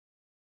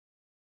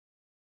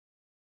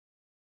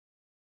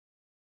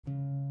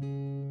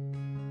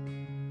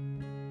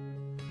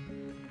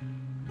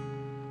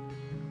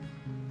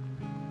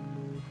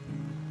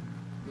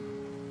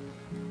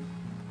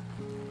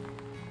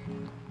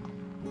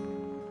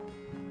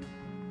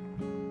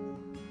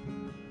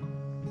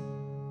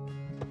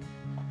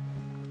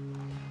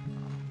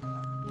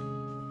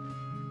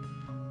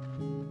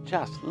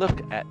just look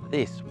at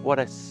this. What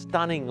a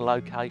stunning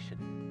location.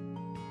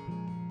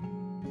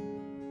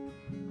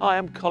 Hi,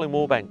 I'm Colin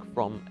Warbank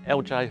from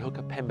LJ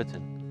Hooker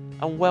Pemberton,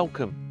 and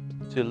welcome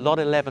to Lot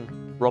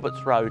 11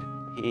 Roberts Road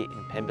here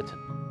in Pemberton.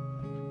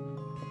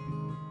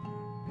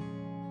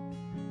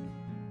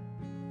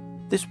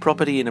 This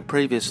property in a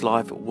previous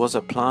life was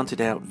a planted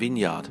out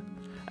vineyard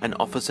and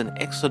offers an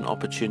excellent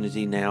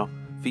opportunity now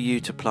for you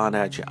to plant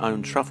out your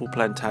own truffle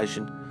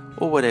plantation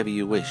or whatever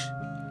you wish.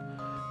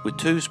 With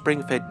 2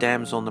 spring-fed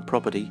dams on the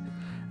property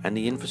and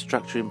the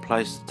infrastructure in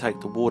place to take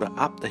the water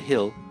up the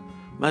hill,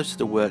 most of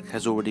the work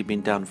has already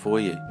been done for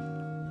you.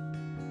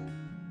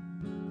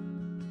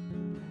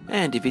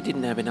 And if you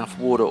didn't have enough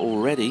water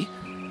already,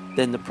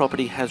 then the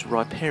property has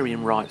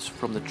riparian rights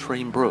from the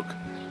Tream Brook,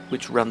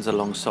 which runs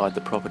alongside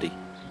the property.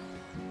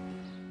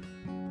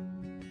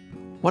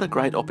 What a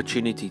great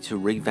opportunity to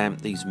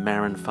revamp these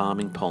marine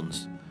farming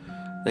ponds.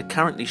 They're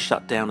currently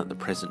shut down at the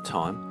present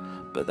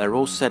time, but they're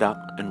all set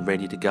up and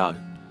ready to go.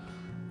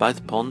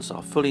 Both ponds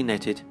are fully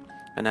netted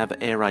and have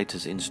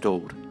aerators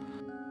installed.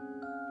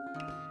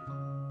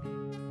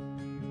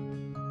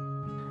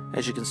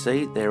 As you can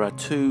see, there are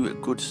 2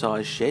 good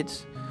sized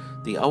sheds.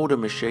 The older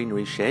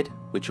machinery shed,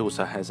 which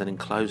also has an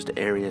enclosed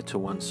area to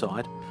one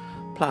side,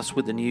 plus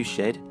with the new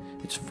shed,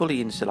 it's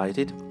fully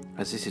insulated,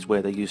 as this is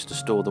where they used to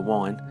store the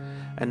wine,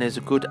 and there's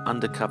a good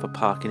undercover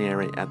parking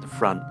area at the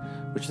front,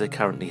 which they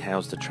currently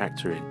house the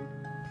tractor in.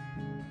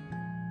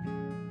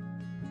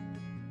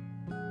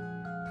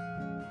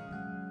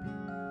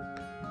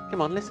 Come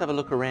on, let's have a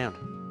look around.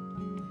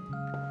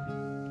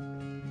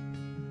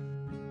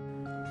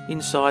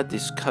 Inside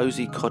this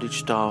cosy cottage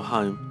style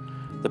home,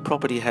 the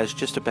property has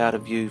just about a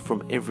view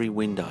from every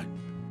window.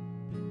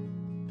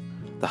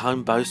 The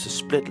home boasts a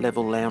split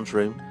level lounge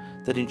room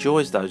that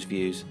enjoys those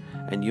views,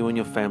 and you and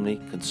your family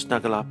can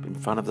snuggle up in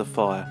front of the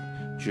fire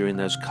during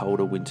those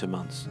colder winter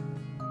months.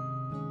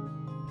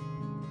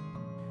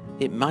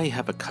 It may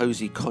have a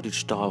cosy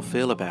cottage style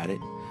feel about it,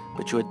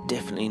 but you are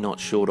definitely not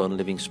short on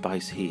living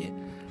space here,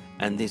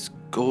 and this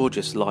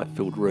gorgeous light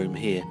filled room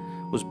here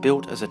was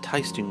built as a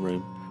tasting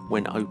room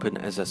when open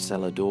as a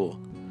cellar door.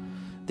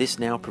 This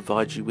now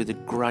provides you with a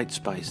great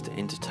space to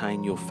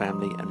entertain your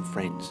family and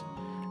friends,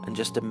 and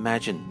just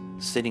imagine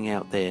sitting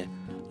out there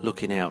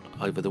looking out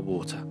over the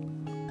water.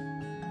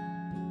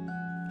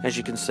 As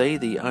you can see,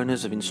 the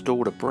owners have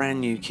installed a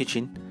brand new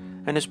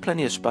kitchen and there's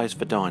plenty of space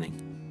for dining.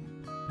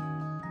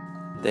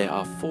 There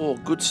are 4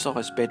 good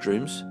sized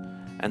bedrooms,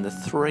 and the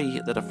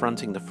 3 that are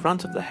fronting the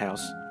front of the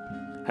house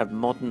have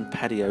modern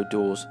patio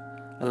doors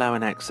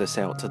allowing access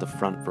out to the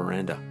front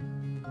veranda.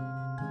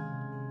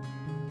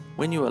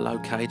 When you are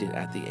located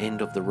at the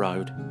end of the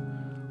road,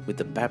 with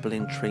the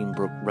babbling Tream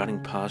Brook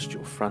running past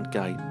your front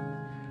gate,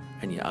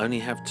 and you only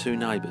have 2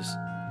 neighbours,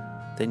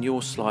 then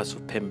your slice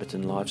of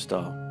Pemberton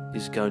lifestyle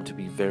is going to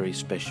be very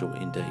special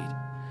indeed,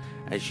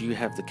 as you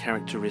have the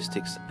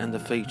characteristics and the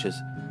features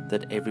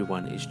that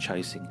everyone is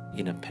chasing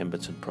in a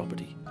Pemberton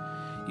property.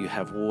 You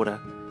have water,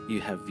 you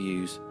have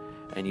views,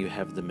 and you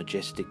have the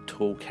majestic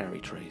tall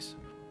carry trees.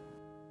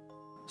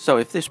 So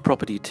if this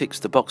property ticks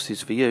the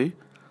boxes for you,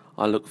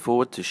 I look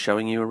forward to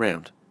showing you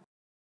around.